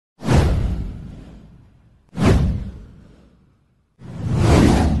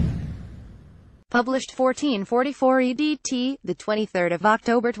Published 1444 EDT, the 23rd of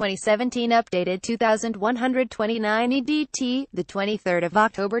October 2017. Updated 2129 EDT, the 23rd of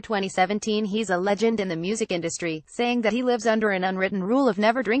October 2017. He's a legend in the music industry, saying that he lives under an unwritten rule of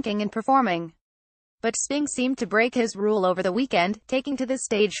never drinking and performing. But Sting seemed to break his rule over the weekend, taking to the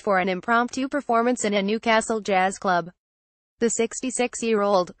stage for an impromptu performance in a Newcastle jazz club. The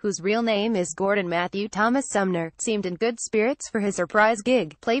 66-year-old, whose real name is Gordon Matthew Thomas Sumner, seemed in good spirits for his surprise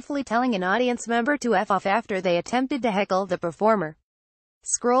gig, playfully telling an audience member to F off after they attempted to heckle the performer.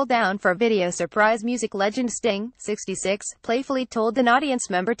 Scroll down for video. Surprise music legend Sting, 66, playfully told an audience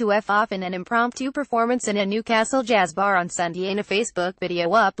member to F off in an impromptu performance in a Newcastle jazz bar on Sunday. In a Facebook video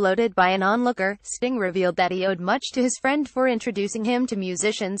uploaded by an onlooker, Sting revealed that he owed much to his friend for introducing him to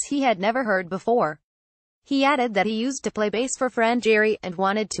musicians he had never heard before. He added that he used to play bass for friend Jerry, and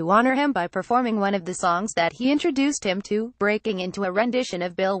wanted to honor him by performing one of the songs that he introduced him to, breaking into a rendition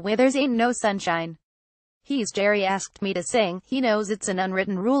of Bill Withers' Ain't No Sunshine. Jerry asked me to sing. He knows it's an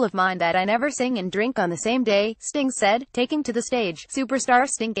unwritten rule of mine that I never sing and drink on the same day, Sting said, taking to the stage. Superstar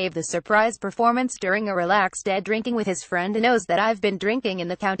Sting gave the surprise performance during a relaxed day drinking with his friend and knows that I've been drinking in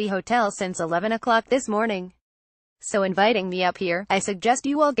the county hotel since 11 o'clock this morning. So inviting me up here, I suggest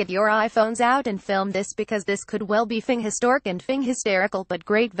you all get your iPhones out and film this because this could well be historic and hysterical but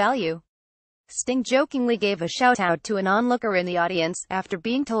great value. Sting jokingly gave a shout-out to an onlooker in the audience, after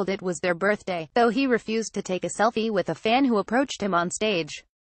being told it was their birthday, though he refused to take a selfie with a fan who approached him on stage.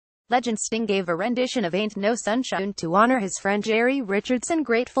 Legend Sting gave a rendition of Ain't No Sunshine to honor his friend Jerry Richardson.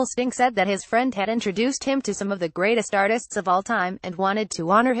 Grateful Sting said that his friend had introduced him to some of the greatest artists of all time, and wanted to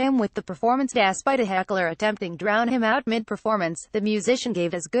honor him with the performance. Despite a heckler attempting to drown him out mid-performance, the musician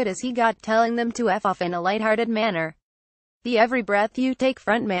gave as good as he got, telling them to F off in a lighthearted manner. The Every Breath You Take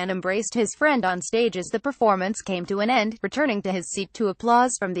frontman embraced his friend on stage as the performance came to an end, returning to his seat to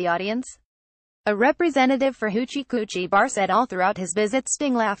applause from the audience. A representative for Hoochie Coochie Bar said all throughout his visit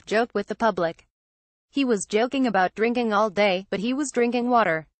Sting laughed, joked with the public. He was joking about drinking all day, but he was drinking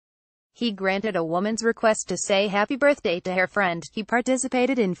water. He granted a woman's request to say happy birthday to her friend. He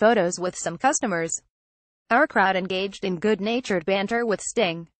participated in photos with some customers. Our crowd engaged in good-natured banter with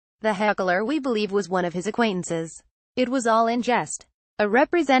Sting. The heckler, we believe, was one of his acquaintances. It was all in jest. A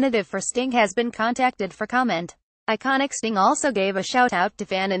representative for Sting has been contacted for comment. Iconic Sting also gave a shout-out to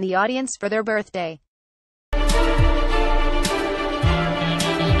fan in the audience for their birthday.